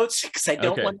Cliff Notes because I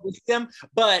don't want to read them,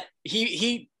 but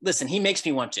he makes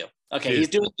me want to. Okay, he's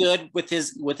doing good with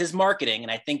his marketing,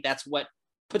 and I think that's what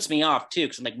puts me off too.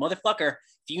 Because I'm like, motherfucker,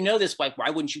 if you know this, why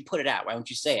wouldn't you put it out? Why wouldn't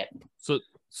you say it?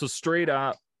 So straight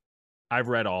up, I've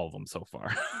read all of them so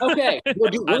far. Okay, we're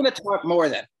going to talk more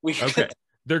then. Okay,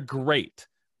 they're great.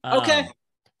 Okay.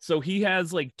 So he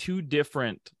has like two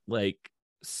different like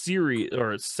series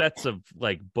or sets of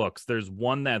like books. There's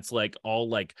one that's like all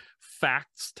like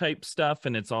facts type stuff,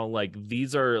 and it's all like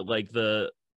these are like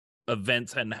the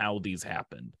events and how these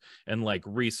happened and like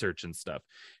research and stuff.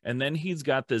 And then he's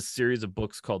got this series of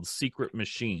books called Secret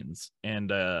Machines,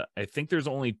 and I think there's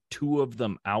only 2 of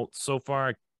them out so far.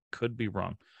 I could be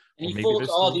wrong. And he folds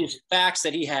all these facts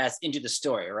that he has into the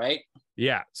story, right?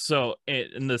 Yeah. So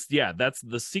that's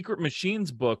the Secret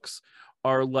Machines books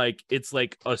are like, it's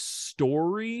like a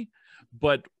story,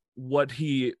 but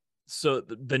so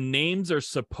the names are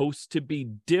supposed to be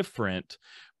different,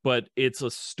 but it's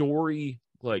a story,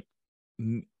 like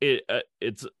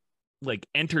it's like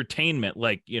entertainment,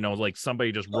 like, like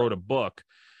somebody just wrote a book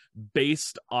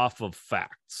based off of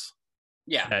facts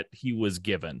that he was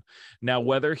given. Now,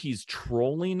 whether he's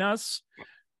trolling us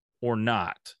or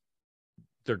not,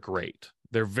 they're great.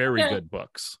 They're very good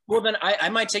books. Well, then I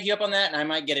might take you up on that, and I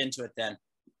might get into it then.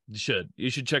 You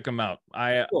should check them out.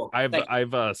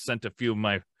 I've sent a few of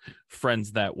my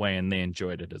friends that way, and they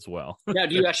enjoyed it as well. Now,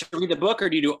 do you actually read the book, or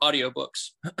do you do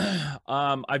audiobooks?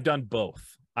 I've done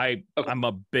both. I'm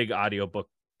a big audiobook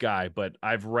guy, but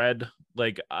I've read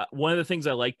one of the things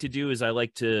I like to do is I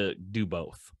like to do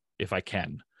both if I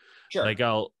can. Sure. Like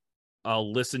I'll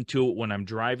listen to it when I'm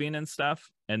driving and stuff,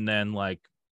 and then like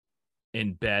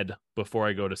in bed before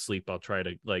I go to sleep, I'll try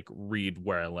to like read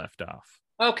where I left off.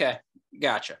 Okay,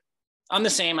 gotcha. I'm the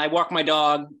same. I walk my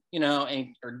dog,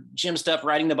 or gym stuff,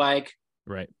 riding the bike,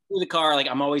 right, through the car. Like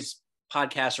I'm always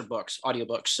podcasts or books,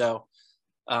 audiobooks. So,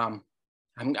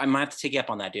 I might have to take you up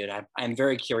on that, dude. I'm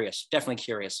very curious. Definitely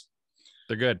curious.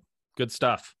 They're good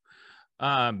stuff.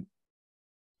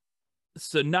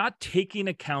 So not taking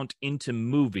account into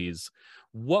movies,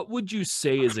 what would you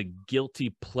say is a guilty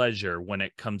pleasure when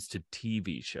it comes to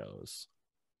TV shows?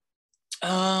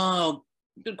 Oh,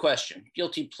 good question.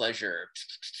 Guilty pleasure.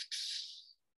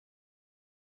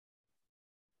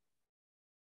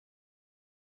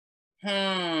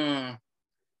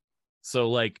 So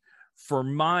like for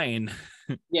mine,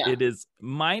 Yeah.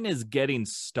 mine is getting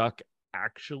stuck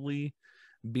actually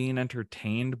being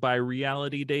entertained by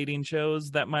reality dating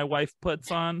shows that my wife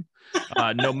puts on,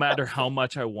 no matter how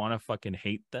much I want to fucking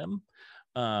hate them.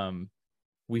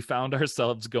 We found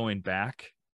ourselves going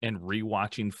back and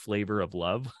rewatching Flavor of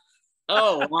Love.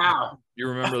 Oh, wow. You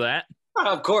remember that?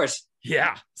 Of course.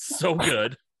 Yeah, so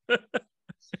good.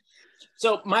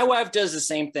 So my wife does the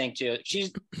same thing too.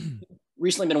 She's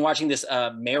recently been watching this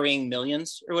Marrying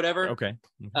Millions or whatever. Okay.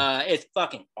 It's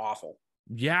fucking awful.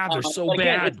 Yeah, they're so but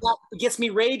again, bad. it gets me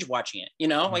rage watching it, you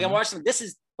know? Like I'm Mhm. watching, this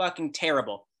is fucking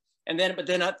terrible. But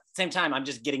then at the same time, I'm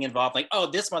just getting involved. Like, oh,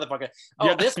 this motherfucker. Oh,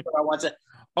 Yeah. this girl wants it.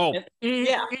 Oh,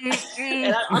 Yeah.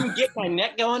 And I'm getting my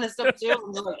neck going and stuff too.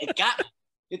 I'm just like, it got me.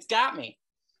 It's got me.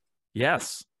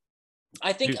 yes.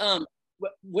 I think Dude.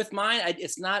 with mine,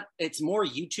 it's more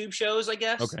YouTube shows, I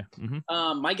guess. Okay.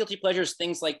 My guilty pleasure is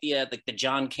things like the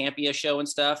John Campea show and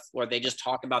stuff, where they just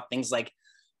talk about things like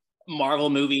Marvel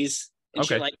movies and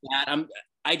shit Okay. like that.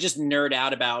 I just nerd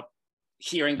out about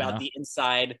hearing about Yeah. the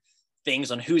inside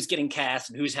things on who's getting cast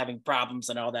and who's having problems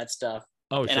and all that stuff.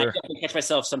 Oh, And I sure. definitely catch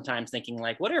myself sometimes thinking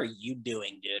like, what are you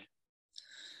doing, dude?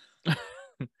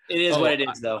 It is what it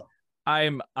is, though.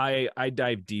 I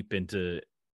dive deep into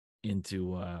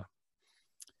YouTube.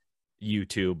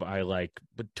 I like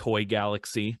Toy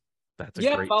Galaxy. That's a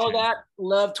Yeah, great follow channel. that.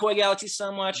 Love Toy Galaxy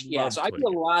so much. Yeah, Love so I Toy do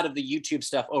a lot of the YouTube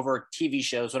stuff over TV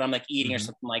shows when I'm like eating or Mhm.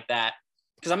 something like that.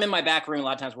 Because I'm in my back room a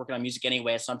lot of times working on music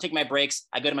anyway. So I'm taking my breaks.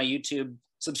 I go to my YouTube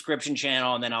subscription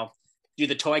channel and then I'll do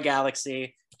the Toy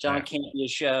Galaxy, John Yeah. Campea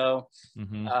show,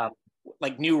 Mhm.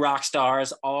 like New Rock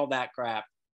Stars, all that crap.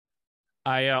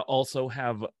 I also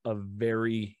have a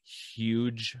very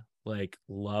huge like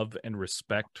love and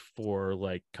respect for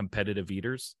like competitive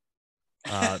eaters.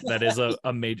 That is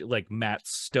a major, like Matt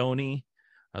Stoney.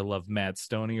 I love Matt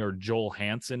Stoney. Or Joel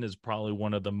Hansen is probably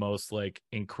one of the most like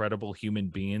incredible human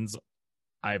beings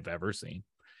I've ever seen.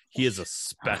 He is a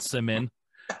specimen.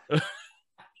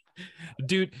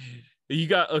 Dude,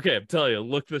 I'm telling you,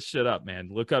 look this shit up, man.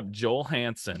 Look up Joel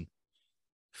Hansen.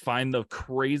 Find the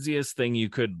craziest thing you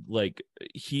could, like,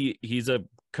 he's a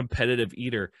competitive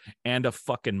eater and a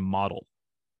fucking model.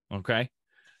 Okay?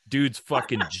 Dude's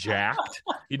fucking jacked.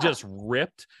 He just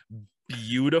ripped,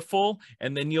 beautiful,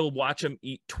 and then you'll watch him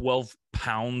eat 12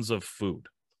 pounds of food.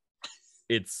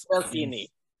 It's What else do you need?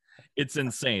 It's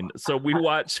insane. So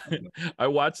I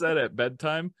watch that at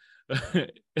bedtime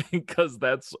because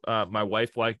that's my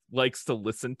wife likes to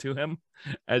listen to him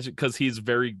because he's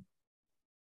very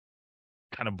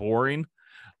kind of boring.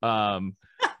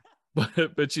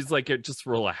 But she's like, it just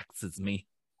relaxes me.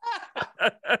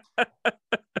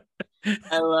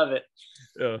 I love it.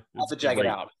 Yeah, I'll have to it's check it great.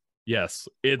 out. Yes,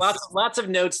 it's Lots of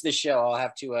notes this show I'll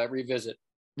have to revisit.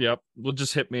 Yep. Well,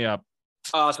 just hit me up.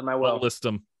 Awesome, I I'll will. list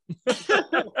them.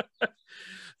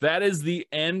 That is the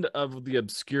end of the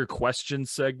obscure question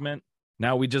segment.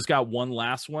 Now we just got one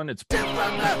last one. It's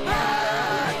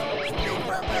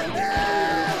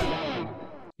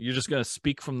you're just gonna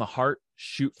speak from the heart,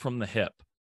 shoot from the hip.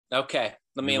 Okay,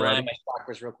 let me You align ready? my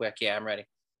chakras real quick. Yeah, I'm ready.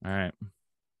 All right.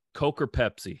 Coke or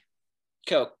Pepsi?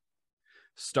 Coke.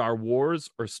 Star Wars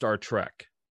or Star Trek?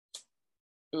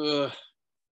 Ugh.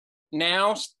 Now,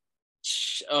 that's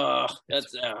They're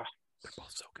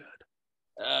both so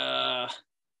good.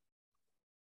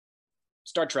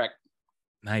 Star Trek.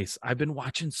 Nice. I've been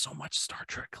watching so much Star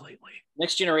Trek lately.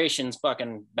 Next Generation's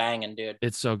fucking banging, dude.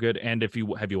 It's so good. And have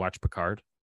you watched Picard?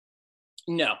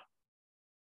 No.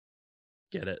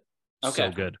 Get it. Okay.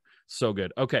 So good. So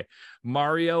good. Okay.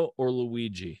 Mario or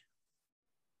Luigi?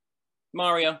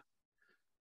 Mario.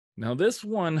 Now this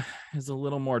one is a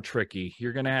little more tricky.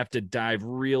 You're going to have to dive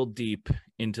real deep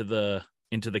into the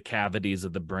cavities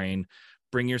of the brain.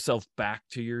 Bring yourself back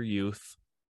to your youth.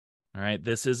 All right.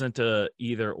 This isn't a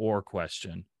either or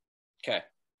question. Okay.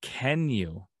 Can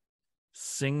you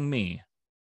sing me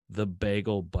the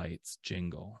Bagel Bites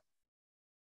jingle?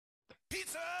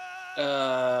 Pizza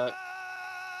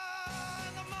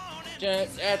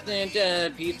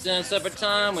supper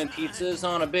time. When pizza's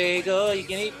on a bagel, you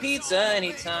can eat pizza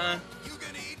anytime.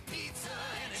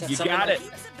 You got it.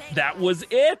 That was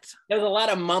it. There was a lot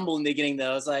of mumble in the beginning,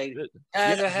 though. It's like,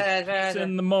 Pizza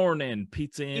in the morning,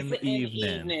 pizza in the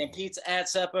evening. Pizza at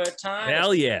supper time.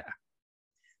 Hell yeah.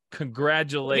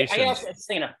 Congratulations. I got to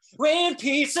sing it. When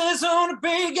pizza's on a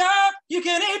burger, you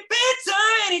can eat pizza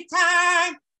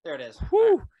anytime. There it is.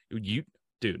 Whew. You,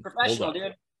 dude. Professional,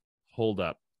 dude. Hold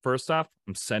up. First off,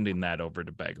 I'm sending that over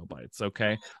to Bagel Bites,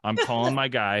 okay? I'm calling my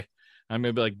guy. I'm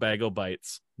going to be like, Bagel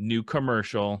Bites, new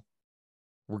commercial.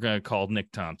 We're going to call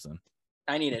Nick Thompson.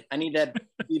 I need it. I need that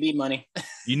BB money.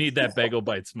 You need that Bagel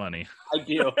Bites money. I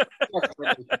do.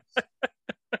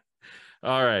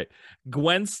 All right.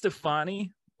 Gwen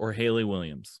Stefani or Haley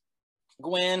Williams?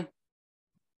 Gwen.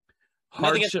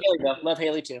 Nothing against Haley, though. Love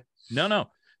Haley, too. No.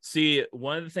 See,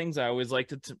 one of the things I always like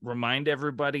to remind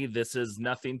everybody, this is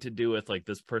nothing to do with like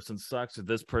this person sucks or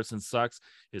this person sucks,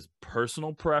 is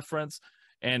personal preference.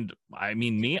 And I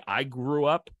mean, me, I grew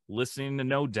up listening to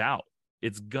No Doubt.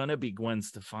 It's gonna be Gwen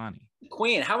Stefani.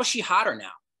 Queen, how is she hotter now?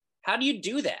 How do you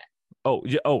do that? Oh,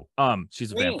 yeah.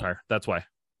 She's a vampire. That's why.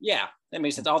 Yeah, that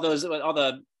makes sense. All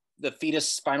the fetus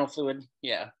spinal fluid.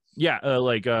 Yeah. Yeah,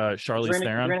 like Charlize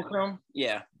Theron. Adrenochrome?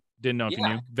 Yeah. Didn't know if you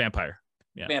knew. Vampire.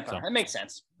 Yeah. Vampire. So. That makes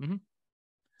sense. Mm-hmm.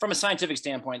 From a scientific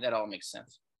standpoint, that all makes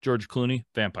sense. George Clooney,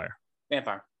 vampire.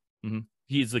 Vampire. Mm-hmm.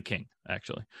 He's the king,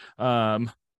 actually.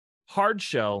 Hard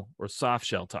shell or soft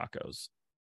shell tacos?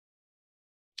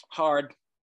 Hard.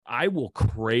 I will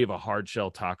crave a hard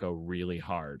shell taco really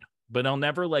hard, but I'll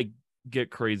never like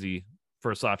get crazy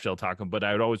for a soft shell taco, but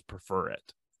I would always prefer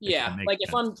it. Yeah, like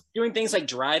if I'm doing things like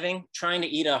driving, trying to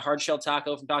eat a hard shell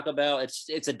taco from Taco Bell,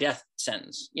 it's a death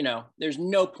sentence. You know, there's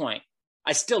no point.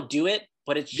 I still do it,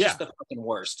 but it's just the fucking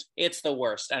worst. It's the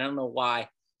worst. I don't know why.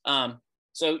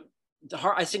 So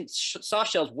I think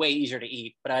soft shell is way easier to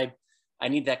eat, but I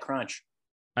need that crunch.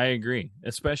 I agree,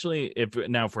 especially if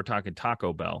we're talking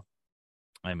Taco Bell.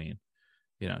 I mean,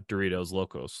 you know, Doritos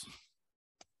Locos.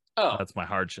 Oh, that's my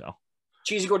hard shell.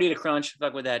 Cheesy gordita crunch.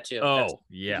 Fuck with that too.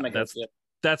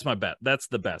 That's my bet. That's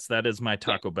the best. That is my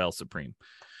Taco Bell Supreme.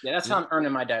 Yeah, that's how I'm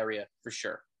earning my diarrhea for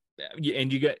sure. Yeah,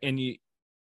 and you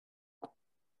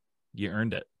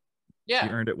earned it. Yeah,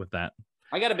 you earned it with that.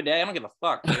 I got a bidet. I don't give a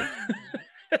fuck, dude.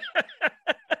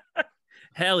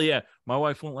 Hell yeah, my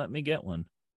wife won't let me get one.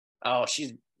 Oh,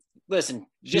 she doesn't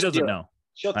know.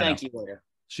 She'll thank you later.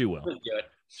 She will. Just do it.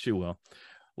 She will.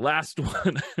 Last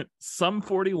one, Sum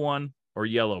 41 or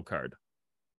Yellow Card?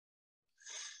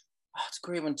 Oh, it's a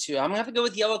great one too. I'm gonna have to go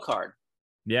with Yellow Card.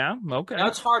 Yeah. Okay.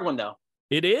 That's a hard one though.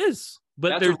 It is,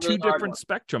 but they're two different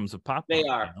spectrums of pop. They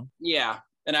are. You know? Yeah,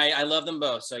 and I love them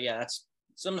both. So yeah, that's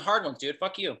some hard ones, dude.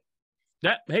 Fuck you.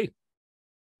 Hey,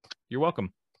 you're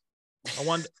welcome. I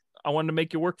wanted to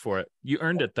make you work for it. You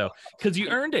earned it though, because you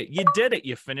earned it. You did it.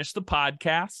 You finished the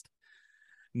podcast.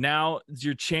 Now it's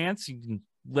your chance. You can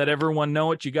let everyone know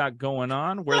what you got going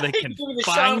on, where they can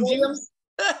find you.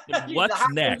 What's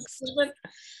next?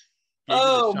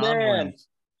 Oh man. Williams.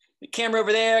 The camera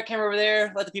over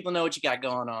there, Let the people know what you got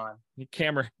going on.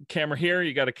 Camera here.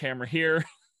 You got a camera here.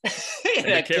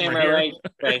 That camera here.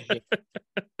 right here.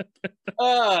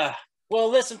 Well,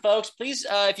 listen, folks, please,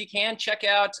 if you can, check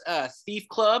out Thief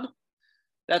Club.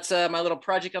 That's my little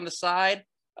project on the side.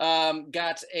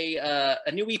 Got a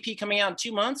new EP coming out in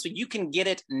 2 months, so you can get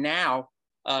it now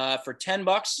for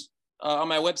 $10 on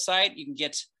my website. You can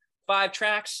get 5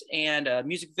 tracks and a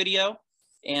music video.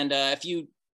 And if you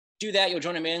do that, you'll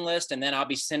join a mailing list, and then I'll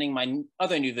be sending my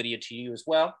other new video to you as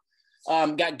well.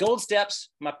 Got Gold Steps,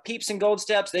 my peeps in Gold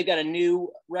Steps. They've got a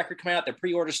new record coming out. Their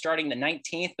pre-order starting the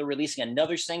 19th. They're releasing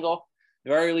another single.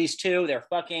 They've already released 2. They're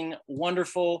fucking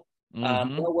wonderful.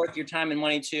 Well worth your time and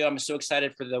money too. I'm so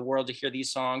excited for the world to hear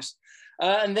these songs.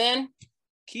 And then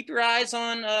keep your eyes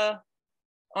on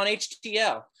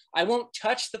HTL. I won't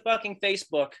touch the fucking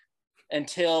Facebook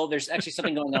until there's actually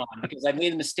something going on, because I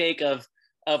made the mistake of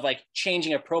like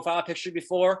changing a profile picture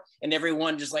before, and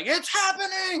everyone just like, it's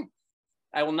happening.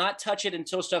 I will not touch it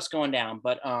until stuff's going down.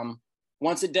 But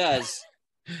once it does,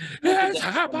 it's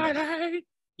happening.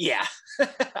 Yeah,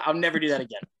 I'll never do that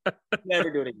again.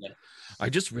 Never do it again. I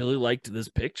just really liked this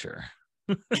picture.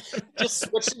 Just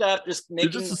switch it up. Just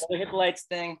making the hit the lights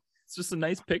thing. It's just a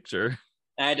nice picture.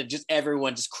 I had to just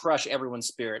crush everyone's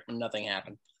spirit when nothing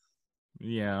happened.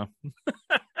 Yeah.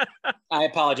 I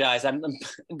apologize. I'm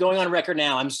going on record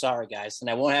now. I'm sorry, guys, and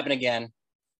that won't happen again.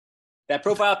 That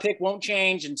profile pic won't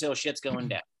change until shit's going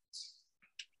down.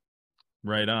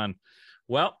 Right on.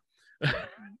 Well,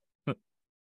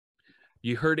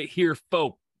 you heard it here,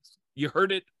 folks. You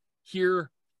heard it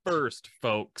here first,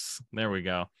 folks. There we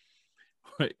go.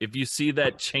 If you see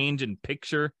that change in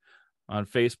picture on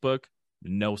Facebook,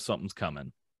 know something's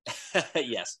coming.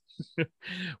 Yes.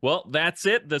 Well, that's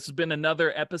it. This has been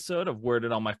another episode of Where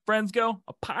Did All My Friends Go,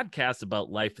 a podcast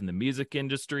about life in the music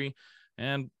industry.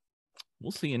 And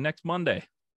we'll see you next Monday.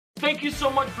 Thank you so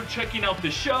much for checking out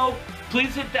the show.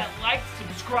 Please hit that like,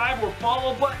 subscribe, or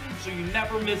follow button so you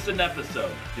never miss an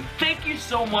episode. And thank you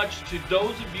so much to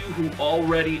those of you who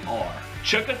already are.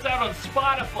 Check us out on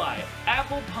Spotify,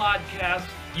 Apple Podcasts,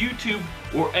 YouTube,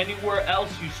 or anywhere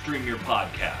else you stream your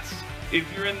podcasts. If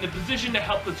you're in the position to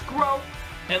help us grow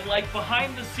and like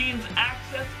behind the scenes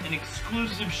access and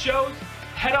exclusive shows,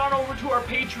 head on over to our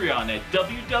Patreon at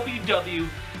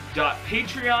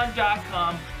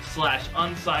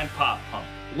www.patreon.com/unsignedpoppunk.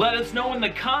 Let us know in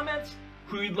the comments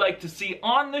who you'd like to see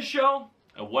on the show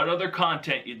and what other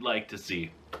content you'd like to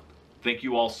see. Thank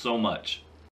you all so much.